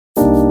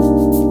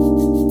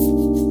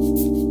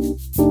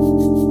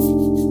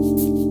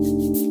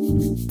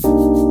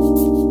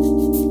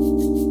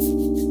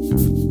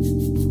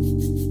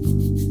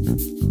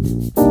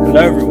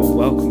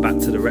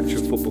to the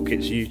Retro Football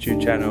Kits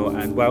YouTube channel,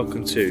 and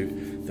welcome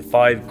to the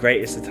 5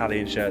 greatest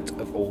Italian shirts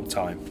of all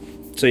time.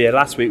 So yeah,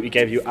 last week we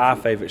gave you our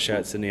favourite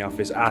shirts in the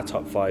office, our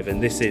top 5,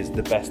 and this is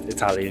the best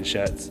Italian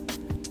shirts,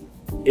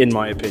 in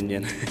my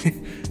opinion.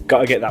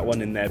 Gotta get that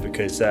one in there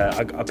because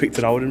I picked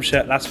an Oldham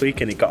shirt last week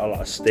and it got a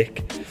lot of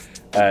stick.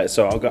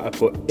 So I've got to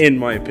put, in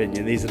my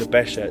opinion, these are the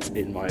best shirts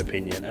in my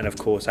opinion. And of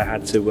course I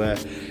had to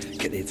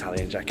get the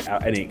Italian jacket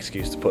out, any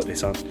excuse to put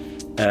this on.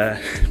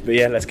 But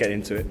yeah, let's get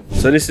into it.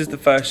 So this is the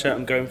first shirt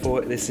I'm going for.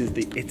 This is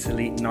the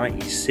Italy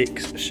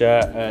 96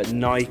 shirt,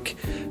 Nike,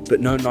 but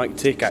no Nike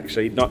tick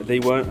actually. They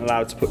weren't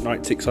allowed to put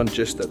Nike ticks on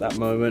just at that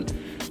moment.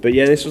 But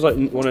yeah, this was like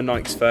one of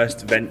Nike's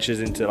first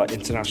ventures into like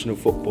international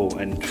football,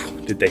 and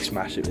did they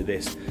smash it with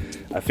this.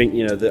 I think,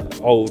 you know, the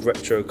old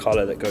retro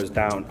collar that goes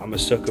down, I'm a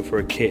sucker for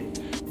a kit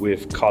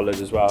with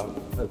collars as well.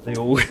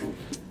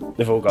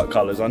 They've all got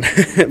collars on.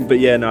 But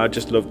yeah, no, I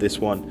just love this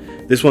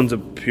one. This one's a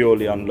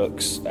purely on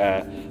looks.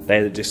 They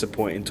had a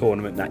disappointing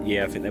tournament that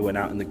year. I think they went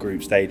out in the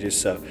group stages,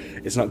 so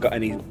it's not got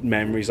any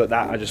memories like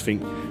that. I just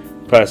think,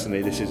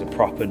 personally, this is a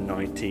proper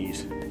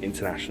 90s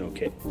international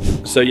kit.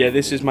 So yeah,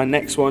 this is my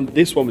next one.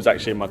 This one was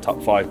actually in my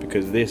top 5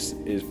 because this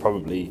is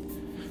probably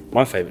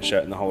my favourite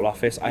shirt in the whole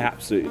office. I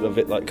absolutely love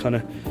it, like kind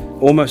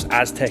of almost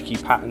Aztec-y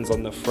patterns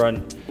on the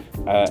front.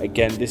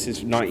 Again, this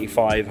is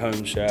 95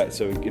 home shirt,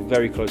 so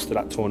very close to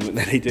that tournament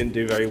that they didn't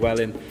do very well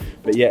in.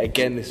 But yeah,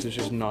 again, this was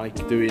just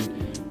Nike doing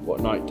what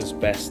Nike does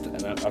best,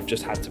 and I've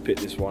just had to put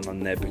this one on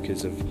there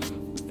because of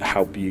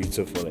how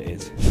beautiful it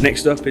is.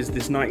 Next up is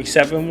this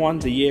 97 one,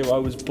 the year I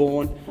was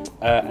born,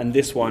 and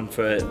this one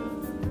for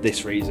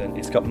this reason.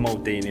 It's got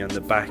Maldini on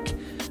the back.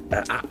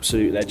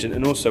 Absolute legend.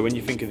 And also when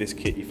you think of this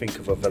kit, you think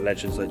of other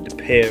legends like De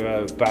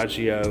Piero,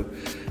 Baggio,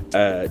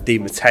 Di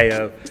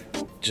Matteo,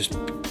 just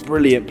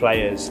brilliant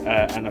players,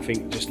 and I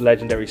think just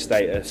legendary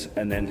status.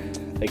 And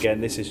then again,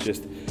 this is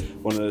just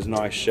one of those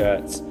nice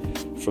shirts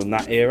from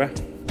that era.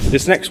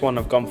 This next one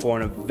I've gone for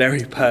on a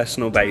very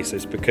personal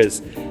basis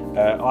because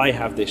I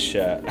have this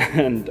shirt,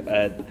 and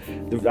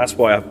that's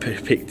why I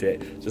picked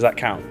it. Does that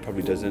count?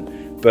 Probably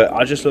doesn't. But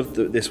I just love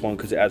this one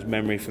because it has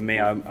memory for me.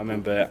 I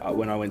remember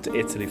when I went to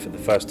Italy for the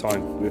first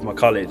time with my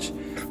college,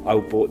 I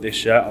bought this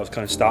shirt. I was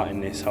kind of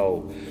starting this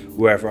whole,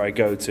 wherever I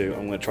go to,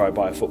 I'm going to try and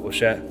buy a football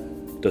shirt.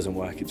 Doesn't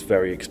work, it's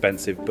very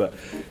expensive, but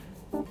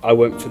I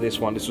went for this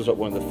one. This was like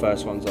one of the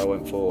first ones I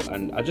went for,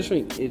 and I just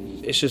think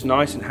it's just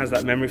nice and has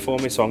that memory for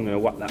me, so I'm going to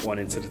whack that one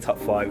into the top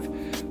 5.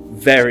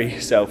 Very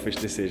selfish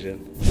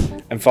decision.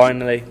 And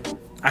finally,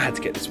 I had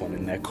to get this one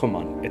in there. Come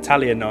on,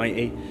 Italia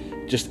 90.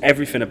 Just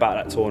everything about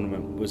that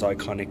tournament was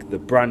iconic. The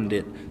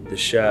branding, the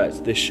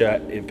shirts, this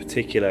shirt in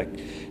particular,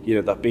 you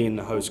know, that being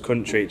the host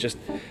country, just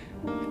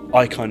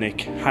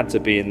iconic. Had to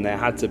be in there,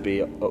 had to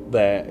be up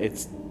there.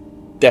 It's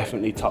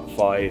definitely top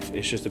 5.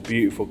 It's just a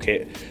beautiful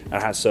kit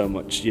and has so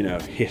much, you know,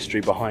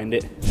 history behind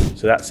it.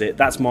 So that's it.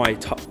 That's my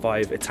top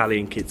 5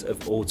 Italian kits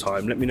of all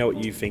time. Let me know what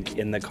you think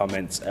in the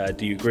comments.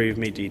 Do you agree with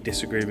me? Do you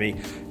disagree with me?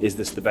 Is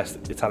this the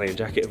best Italian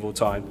jacket of all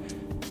time?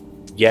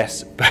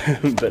 Yes,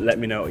 but let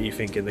me know what you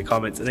think in the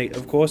comments. And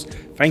of course,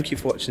 thank you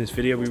for watching this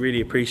video. We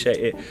really appreciate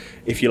it.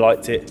 If you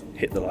liked it,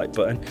 hit the like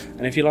button.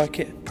 And if you like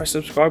it, press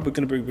subscribe. We're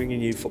going to be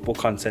bringing you football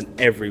content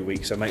every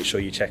week, so make sure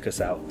you check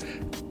us out.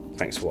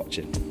 Thanks for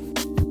watching.